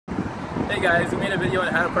Hey guys, we made a video on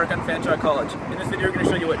how to park on Fanshawe College. In this video we're going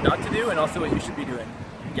to show you what not to do and also what you should be doing.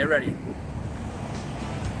 Get ready.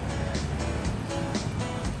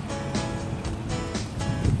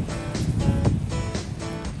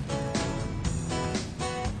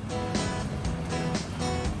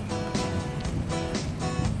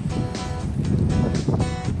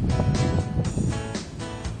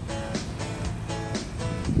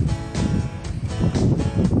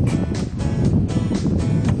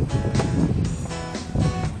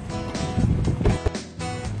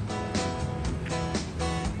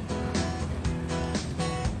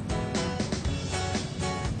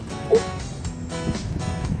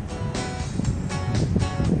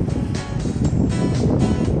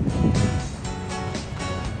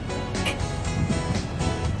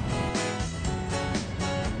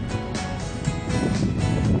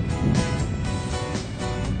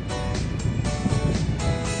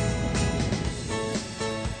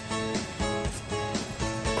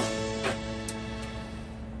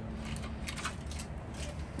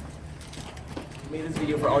 Made this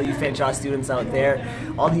video for all you Fanshawe students out there,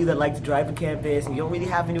 all of you that like to drive to campus and you don't really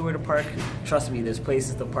have anywhere to park. Trust me, there's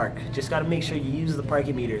places to park. Just gotta make sure you use the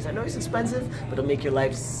parking meters. I know it's expensive, but it'll make your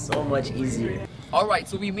life so much easier. Alright,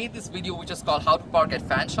 so we made this video which is called How to Park at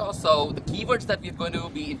Fanshawe. So the keywords that we're going to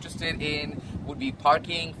be interested in would be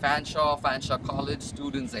parking, Fanshawe, Fanshawe College,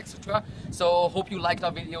 students, etc. So hope you liked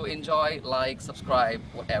our video. Enjoy, like, subscribe,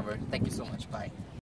 whatever. Thank you so much. Bye.